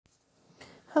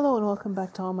Hello and welcome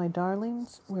back to All My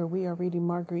Darlings, where we are reading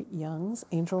Marguerite Young's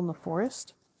Angel in the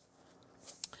Forest.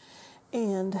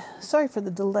 And sorry for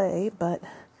the delay, but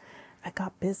I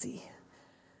got busy.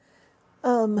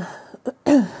 I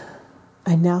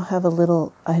now have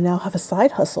a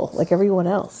side hustle like everyone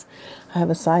else. I have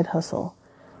a side hustle.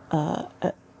 Going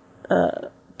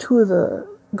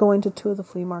to two of the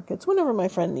flea markets whenever my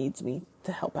friend needs me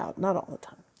to help out. Not all the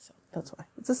time. So that's why.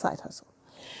 It's a side hustle.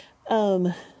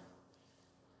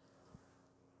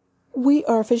 We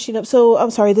are finishing up. So,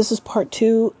 I'm sorry, this is part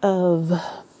 2 of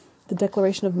the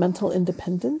Declaration of Mental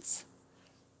Independence.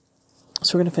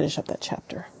 So we're going to finish up that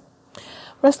chapter.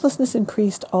 Restlessness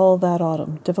increased all that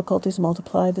autumn. Difficulties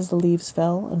multiplied as the leaves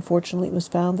fell. Unfortunately, it was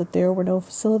found that there were no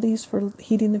facilities for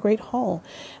heating the great hall,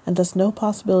 and thus no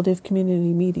possibility of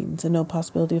community meetings, and no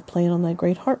possibility of playing on that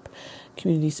great harp,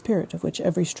 community spirit, of which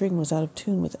every string was out of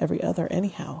tune with every other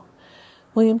anyhow.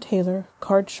 William Taylor,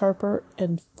 card sharper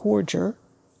and forger,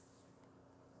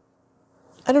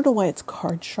 I don't know why it's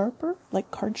card sharper,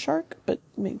 like card shark, but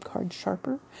maybe card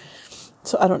sharper.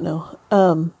 So I don't know.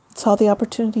 Saw the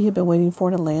opportunity he had been waiting for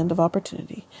in a land of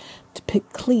opportunity, to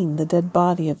pick clean the dead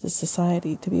body of the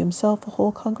society, to be himself a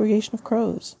whole congregation of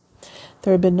crows.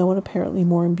 There had been no one apparently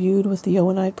more imbued with the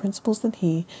Owenite principles than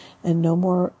he, and no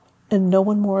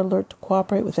one more alert to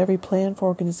cooperate with every plan for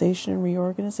organization and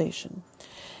reorganization.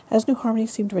 As New Harmony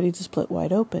seemed ready to split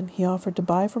wide open, he offered to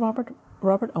buy from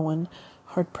Robert Owen,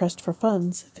 hard-pressed for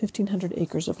funds, 1,500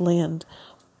 acres of land,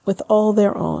 with all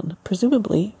thereon,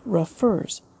 presumably rough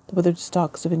firs, the withered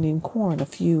stalks of Indian corn, a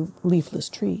few leafless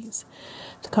trees.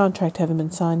 The contract having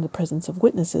been signed in the presence of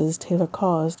witnesses, Taylor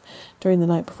caused, during the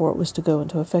night before it was to go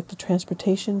into effect, the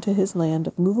transportation to his land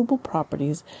of movable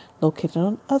properties located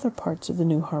on other parts of the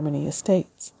New Harmony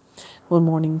estates. When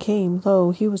morning came,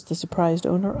 lo, he was the surprised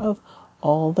owner of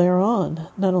all thereon,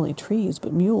 not only trees,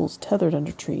 but mules tethered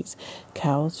under trees,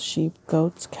 cows, sheep,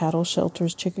 goats, cattle,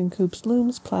 shelters, chicken coops,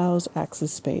 looms, plows,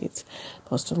 axes, spades.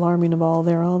 Most alarming of all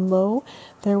thereon, lo,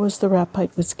 there was the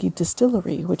Rapite whiskey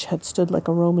distillery, which had stood like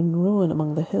a Roman ruin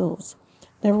among the hills.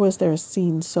 Never was there a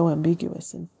scene so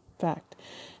ambiguous, in fact,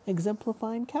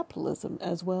 exemplifying capitalism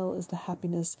as well as the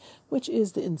happiness which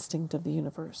is the instinct of the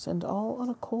universe, and all on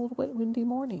a cold, wet, windy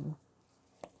morning.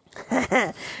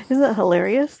 Isn't that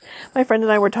hilarious? My friend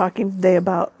and I were talking today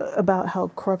about how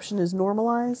corruption is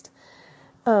normalized,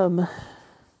 and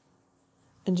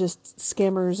just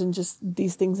scammers and just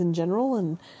these things in general,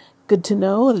 and good to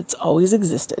know that it's always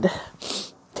existed.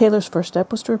 Taylor's first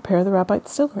step was to repair the Rapite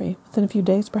distillery. Within a few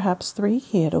days, perhaps 3,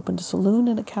 he had opened a saloon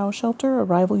and a cow shelter, a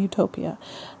rival utopia,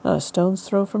 not a stone's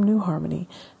throw from New Harmony,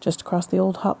 just across the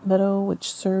old hop meadow,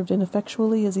 which served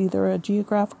ineffectually as either a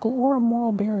geographical or a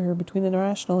moral barrier between the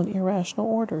rational and irrational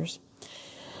orders.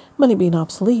 Money being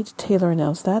obsolete, Taylor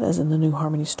announced that, as in the New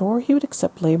Harmony store, he would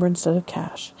accept labor instead of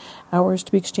cash, hours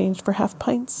to be exchanged for half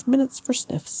pints, minutes for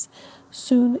sniffs.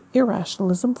 Soon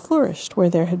irrationalism flourished where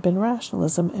there had been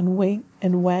rationalism, and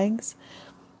wags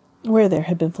where there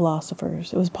had been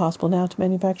philosophers. It was possible now to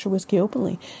manufacture whiskey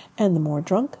openly, and the more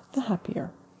drunk, the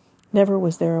happier. Never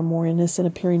was there a more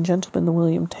innocent-appearing gentleman than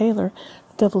William Taylor,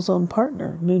 the devil's own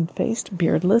partner, moon-faced,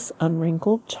 beardless,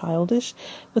 unwrinkled, childish,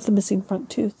 with a missing front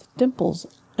tooth, dimples,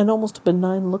 and almost a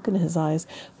benign look in his eyes,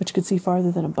 which could see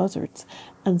farther than a buzzard's,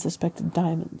 unsuspected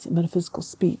diamonds, metaphysical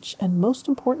speech, and, most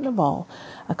important of all,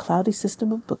 a cloudy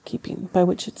system of bookkeeping, by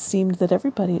which it seemed that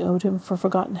everybody owed him for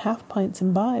forgotten half-pints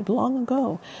imbibed long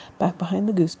ago, back behind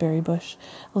the gooseberry bush,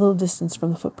 a little distance from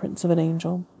the footprints of an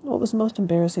angel. What was most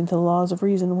embarrassing to the laws of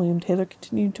reason, William Taylor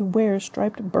continued to wear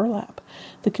striped burlap,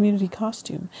 the community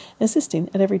costume, insisting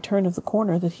at every turn of the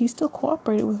corner that he still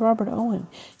cooperated with Robert Owen,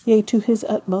 yea, to his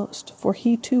utmost, for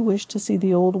he too wished to see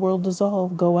the old world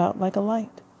dissolve, go out like a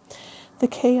light. The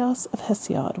chaos of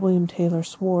Hesiod, William Taylor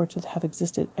swore to have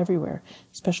existed everywhere,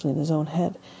 especially in his own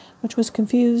head, which was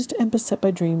confused and beset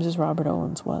by dreams as Robert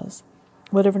Owen's was.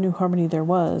 Whatever New Harmony there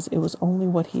was, it was only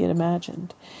what he had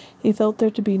imagined. He felt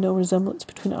there to be no resemblance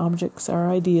between objects,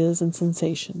 our ideas, and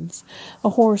sensations. A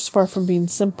horse, far from being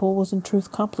simple, was in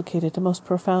truth complicated and most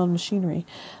profound machinery,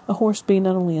 a horse being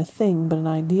not only a thing, but an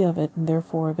idea of it, and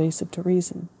therefore evasive to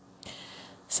reason.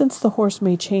 Since the horse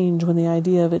may change when the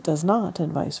idea of it does not,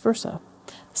 and vice versa.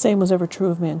 The same was ever true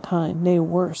of mankind, nay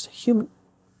worse,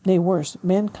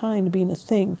 mankind being a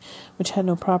thing which had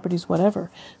no properties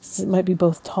whatever, since it might be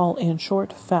both tall and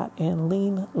short, fat and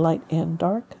lean, light and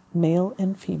dark, male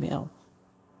and female.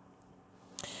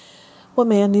 What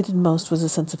man needed most was a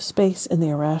sense of space in the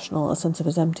irrational, a sense of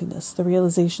his emptiness, the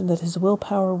realization that his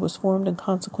willpower was formed in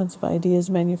consequence of ideas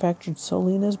manufactured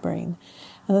solely in his brain,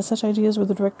 and that such ideas were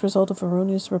the direct result of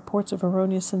erroneous reports of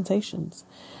erroneous sensations.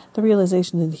 The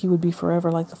realization that he would be forever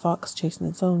like the fox chasing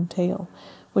its own tail,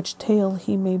 which tail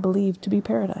he may believe to be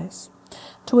paradise.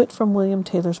 To wit, from William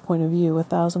Taylor's point of view,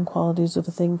 1,000 qualities of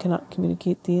a thing cannot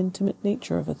communicate the intimate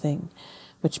nature of a thing,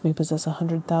 which may possess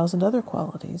 100,000 other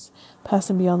qualities,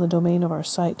 passing beyond the domain of our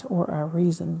sight or our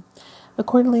reason.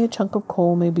 Accordingly, a chunk of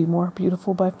coal may be more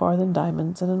beautiful by far than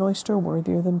diamonds, and an oyster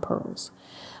worthier than pearls.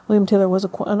 William Taylor was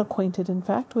unacquainted, in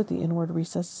fact, with the inward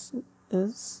recesses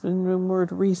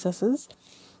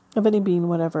of any being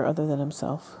whatever other than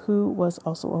himself, who was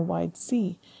also a wide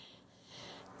sea,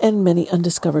 and many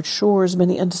undiscovered shores,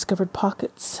 many undiscovered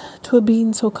pockets. To a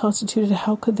being so constituted,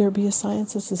 how could there be a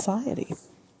science of society?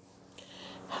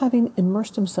 Having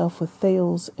immersed himself with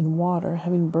Thales in water,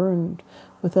 having burned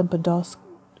with Empedocles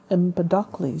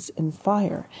in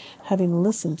fire, having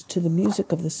listened to the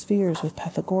music of the spheres with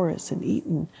Pythagoras and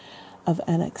eaten of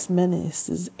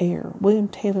Anaximenes' air, William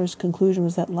Taylor's conclusion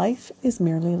was that life is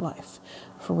merely life,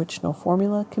 for which no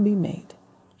formula can be made.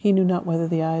 He knew not whether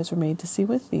the eyes were made to see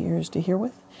with, the ears to hear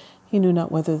with. He knew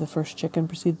not whether the first chicken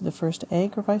preceded the first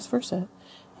egg, or vice versa.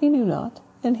 He knew not,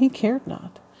 and he cared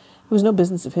not. It was no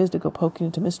business of his to go poking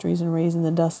into mysteries and raising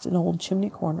the dust in old chimney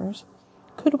corners.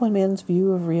 Could one man's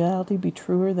view of reality be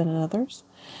truer than another's?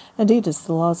 Indeed, as to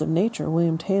the laws of nature,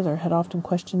 William Taylor had often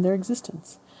questioned their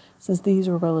existence, since these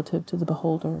were relative to the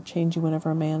beholder, changing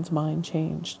whenever a man's mind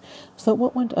changed, so that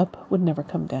what went up would never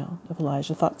come down. If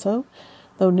Elijah thought so,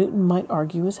 though Newton might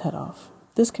argue his head off.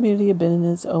 This community had been in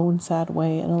its own sad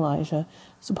way, and Elijah,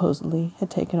 supposedly, had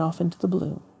taken off into the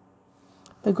blue.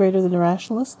 The greater the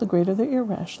rationalist, the greater the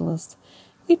irrationalist.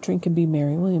 Eat, drink, and be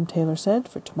merry, William Taylor said,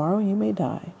 for tomorrow you may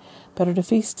die. Better to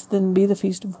feast than be the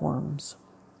feast of worms.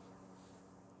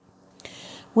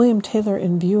 William Taylor,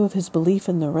 in view of his belief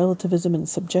in the relativism and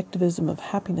subjectivism of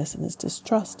happiness and his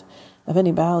distrust of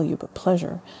any value but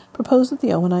pleasure, proposed that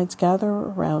the Owenites gathered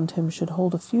around him should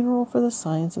hold a funeral for the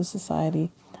science of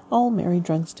society, all merry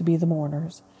drunks to be the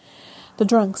mourners. The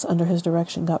drunks, under his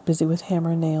direction, got busy with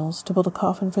hammer and nails to build a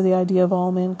coffin for the idea of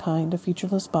all mankind, a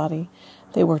featureless body.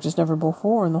 They worked as never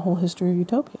before in the whole history of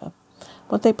Utopia.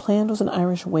 What they planned was an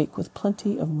Irish wake with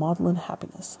plenty of maudlin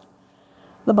happiness.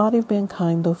 The body of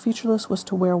mankind, though featureless, was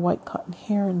to wear white cotton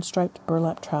hair and striped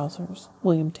burlap trousers,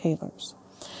 William Taylor's.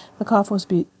 The coffin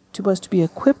was to be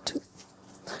equipped.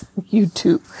 You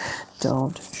too,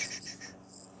 don't.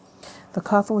 The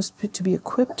coffin was to be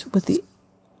equipped with the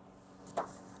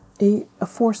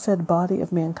aforesaid body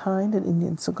of mankind, an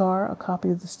Indian cigar, a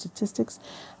copy of the statistics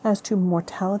as to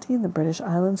mortality in the British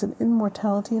Islands and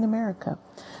immortality in America,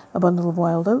 a bundle of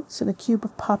wild oats, and a cube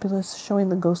of populace showing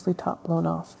the ghostly top blown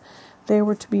off. There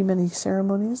were to be many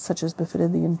ceremonies, such as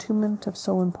befitted the entombment of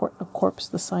so important a corpse,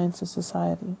 the science of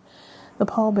society. The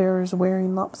pallbearers,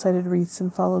 wearing lopsided wreaths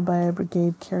and followed by a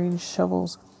brigade carrying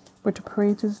shovels, were to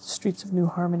parade through the streets of New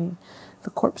Harmony, the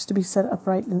corpse to be set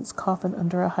upright in its coffin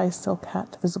under a high silk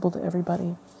hat, visible to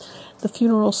everybody. The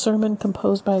funeral sermon,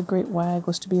 composed by a great wag,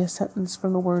 was to be a sentence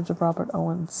from the words of Robert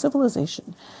Owen,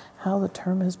 "Civilization, how the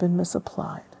term has been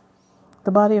misapplied."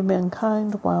 The body of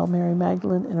mankind, while Mary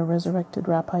Magdalene in a resurrected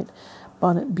rapite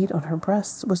bonnet beat on her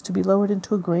breasts, was to be lowered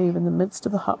into a grave in the midst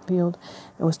of the hop field,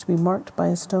 and was to be marked by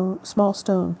a small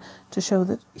stone to show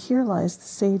that here lies the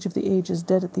sage of the ages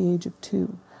dead at the age of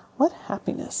 2. What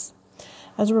happiness!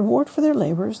 As a reward for their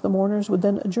labors, the mourners would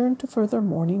then adjourn to further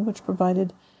mourning,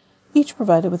 each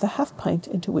provided with a half-pint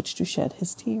into which to shed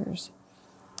his tears.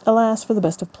 Alas, for the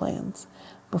best of plans!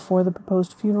 Before the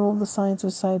proposed funeral of the Science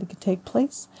of Society could take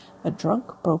place, a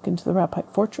drunk broke into the Rapite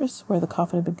fortress, where the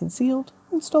coffin had been concealed,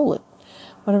 and stole it.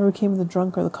 Whatever became of the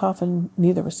drunk or the coffin,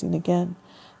 neither was seen again.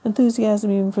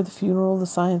 Enthusiasm even for the funeral of the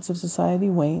Science of Society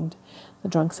waned. The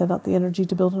drunks had not the energy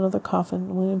to build another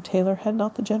coffin. William Taylor had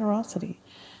not the generosity.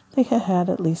 They had had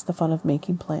at least the fun of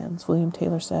making plans, William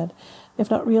Taylor said,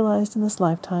 if not realized in this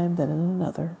lifetime, then in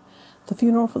another. The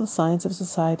funeral for the Science of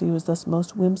Society was thus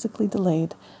most whimsically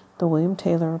delayed, though William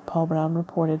Taylor, Paul Brown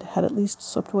reported, had at least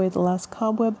swept away the last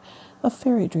cobweb of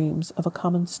fairy dreams of a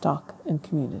common stock and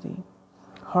community.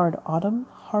 Hard autumn,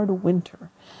 hard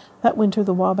winter. That winter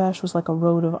the Wabash was like a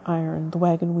road of iron, the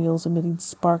wagon wheels emitting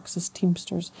sparks as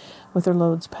teamsters with their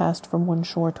loads passed from one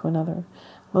shore to another.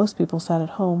 Most people sat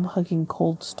at home, hugging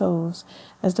cold stoves,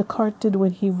 as Descartes did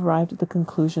when he arrived at the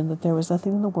conclusion that there was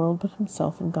nothing in the world but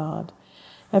himself and God.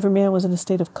 Every man was in a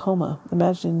state of coma,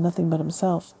 imagining nothing but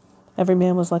himself. Every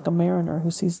man was like a mariner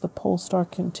who sees the pole star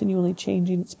continually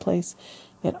changing its place,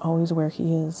 yet always where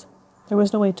he is. There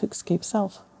was no way to escape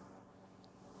self.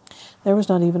 There was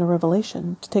not even a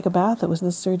revelation. To take a bath, it was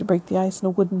necessary to break the ice in a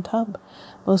wooden tub.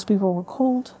 Most people were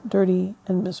cold, dirty,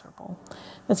 and miserable.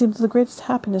 It seemed that the greatest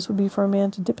happiness would be for a man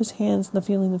to dip his hands in the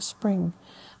feeling of spring.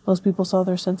 Most people saw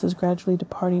their senses gradually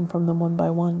departing from them one by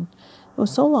one. It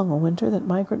was so long a winter that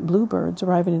migrant bluebirds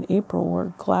arriving in April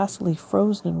were glassily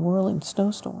frozen in whirling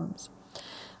snowstorms.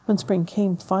 When spring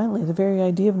came, finally, the very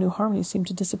idea of New Harmony seemed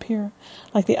to disappear,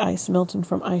 like the ice melting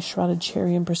from ice-shrouded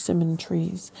cherry and persimmon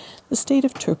trees. The state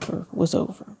of torpor was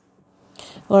over.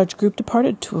 A large group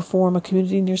departed to form a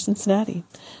community near Cincinnati.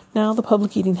 Now the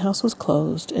public eating house was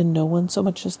closed, and no one so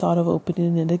much as thought of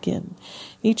opening it again.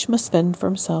 Each must fend for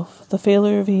himself. The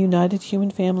failure of a united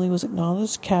human family was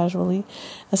acknowledged casually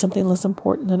as something less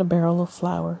important than a barrel of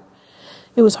flour.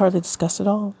 It was hardly discussed at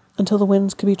all. Until the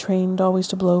winds could be trained always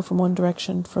to blow from one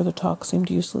direction, further talk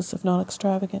seemed useless, if not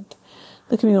extravagant.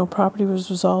 The communal property was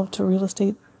resolved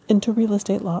into real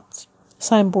estate lots.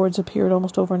 Signboards appeared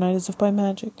almost overnight as if by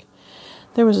magic.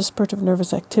 There was a spurt of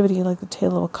nervous activity like the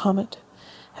tail of a comet.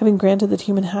 Having granted that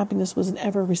human happiness was an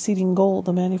ever-receding goal,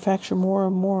 the manufacture more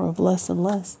and more of less and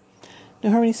less, New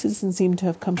Harmony citizens seemed to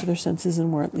have come to their senses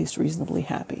and were at least reasonably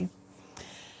happy.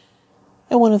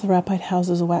 At one of the Rapite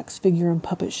houses, a wax figure and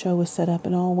puppet show was set up,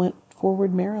 and all went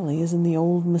forward merrily, as in the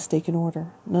old mistaken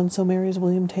order. None so merry as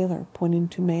William Taylor, pointing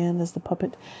to man as the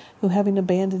puppet who, having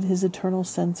abandoned his eternal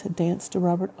sense, had danced to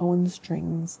Robert Owen's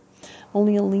strings.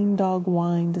 Only a lean dog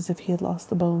whined as if he had lost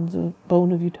the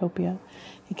bone of utopia.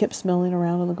 He kept smelling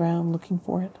around on the ground, looking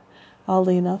for it.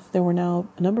 Oddly enough, there were now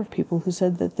a number of people who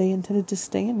said that they intended to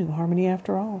stay in New Harmony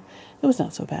after all. It was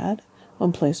not so bad.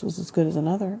 One place was as good as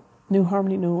another. New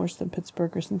Harmony no worse than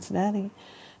Pittsburgh or Cincinnati.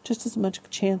 Just as much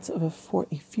chance for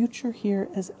a future here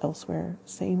as elsewhere.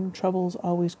 Same troubles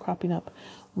always cropping up.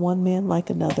 One man like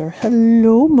another.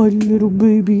 Hello, my little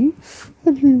baby.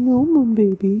 Hello, my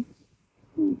baby.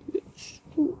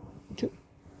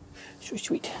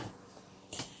 Sweet.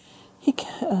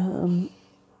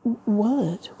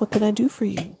 What can I do for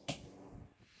you?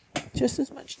 Just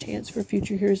as much chance for a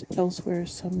future here as elsewhere.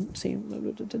 Some say,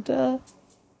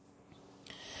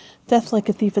 Death, like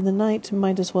a thief in the night,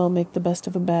 might as well make the best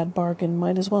of a bad bargain,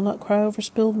 might as well not cry over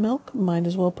spilled milk, might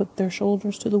as well put their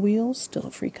shoulders to the wheels. Still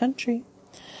a free country.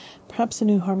 Perhaps the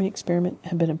New Harmony experiment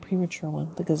had been a premature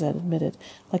one, the Gazette admitted,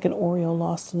 like an Oreo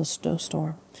lost in a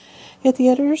snowstorm. Yet the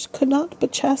editors could not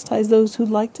but chastise those who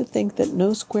liked to think that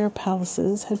no square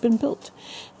palaces had been built,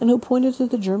 and who pointed to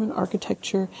the German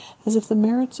architecture as if the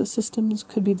merits of systems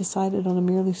could be decided on a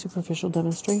merely superficial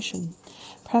demonstration.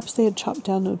 Perhaps they had chopped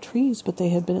down no trees, but they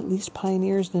had been at least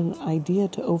pioneers in an idea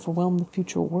to overwhelm the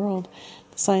future world,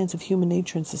 the science of human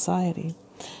nature and society.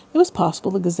 It was possible,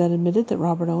 the Gazette admitted, that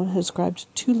Robert Owen had ascribed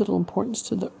too little importance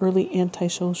to the early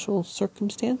antisocial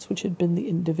circumstance which had been the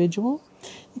individual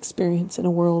experience in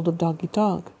a world of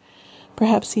dog-eat-dog.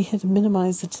 Perhaps he had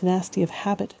minimized the tenacity of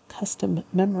habit, custom,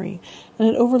 memory, and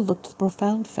had overlooked the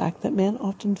profound fact that man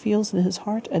often feels in his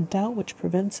heart a doubt which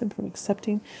prevents him from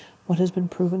accepting what has been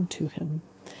proven to him.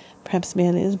 Perhaps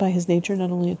man is, by his nature,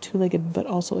 not only a two-legged but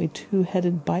also a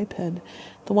two-headed biped,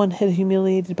 the one head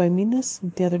humiliated by meanness,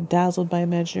 the other dazzled by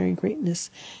imaginary greatness,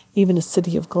 even a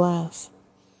city of glass.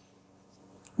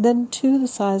 Then, too, the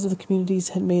size of the communities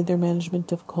had made their management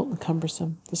difficult and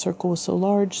cumbersome. The circle was so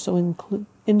large, so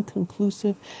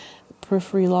inconclusive, the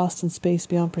periphery lost in space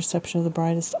beyond perception of the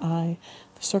brightest eye.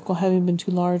 The circle having been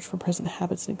too large for present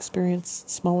habits and experience,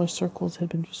 smaller circles had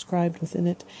been described within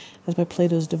it, as by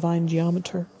Plato's divine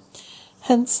geometer.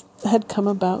 Hence had come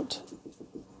about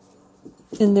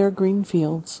in their green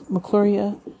fields,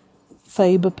 McCluria,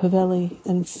 Faiba Pavelli,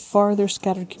 and farther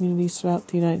scattered communities throughout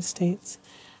the United States.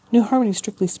 New Harmony,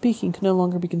 strictly speaking, could no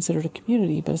longer be considered a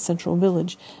community, but a central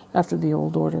village after the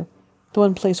old order. The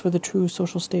one place where the true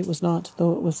social state was not,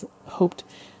 though it was hoped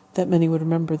that many would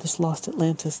remember this lost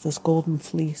Atlantis, this golden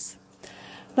fleece.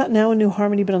 Not now in New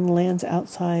Harmony, but on the lands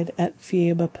outside at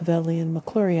Faiba Pavelli and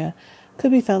McCluria,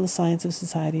 could be found the science of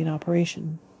society in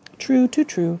operation. True, too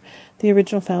true, the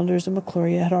original founders of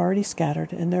McCluria had already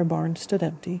scattered, and their barns stood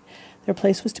empty. Their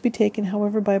place was to be taken,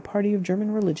 however, by a party of German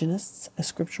religionists, a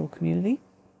scriptural community,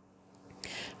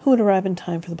 who would arrive in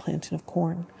time for the planting of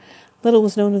corn. Little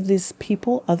was known of these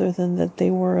people other than that they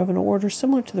were of an order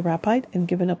similar to the Rapite and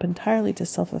given up entirely to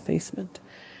self-effacement.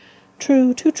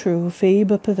 True, too true,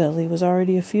 Faiba Pavelli was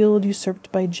already a field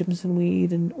usurped by Jimson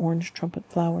weed and orange trumpet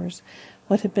flowers.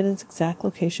 What had been its exact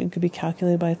location could be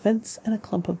calculated by a fence and a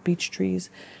clump of beech trees,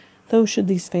 though should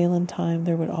these fail in time,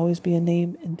 there would always be a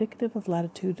name indicative of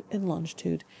latitude and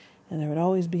longitude, and there would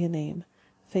always be a name,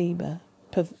 Faiba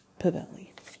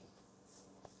Pavelli.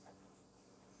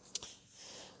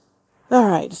 All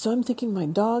right, so I'm thinking my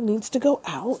dog needs to go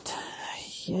out.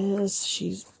 Yes,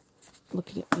 she's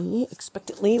looking at me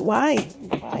expectantly. Why?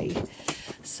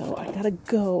 So I gotta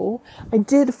go. I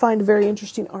did find a very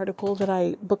interesting article that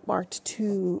I bookmarked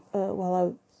too,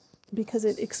 because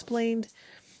it explained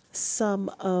some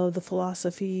of the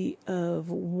philosophy of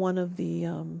one of the.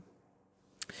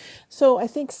 So I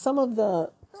think some of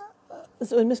the.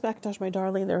 So in Miss Mackintosh, My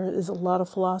Darling, there is a lot of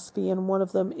philosophy, and one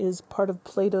of them is part of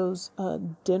Plato's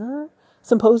dinner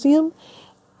symposium.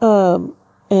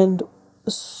 And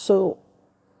so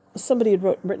somebody had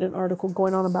written an article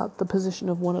going on about the position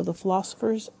of one of the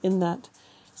philosophers in that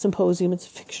symposium. It's a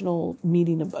fictional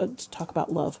meeting to talk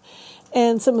about love.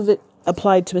 And some of it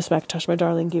applied to Miss Mackintosh, My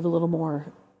Darling, gave a little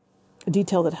more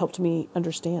detail that helped me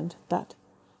understand that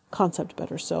concept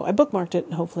better. So I bookmarked it,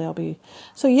 and hopefully I'll be...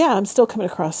 So yeah, I'm still coming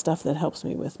across stuff that helps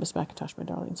me with Miss Mackintosh, My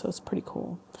Darling. So it's pretty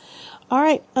cool. All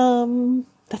right.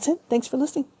 That's it. Thanks for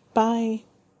listening. Bye.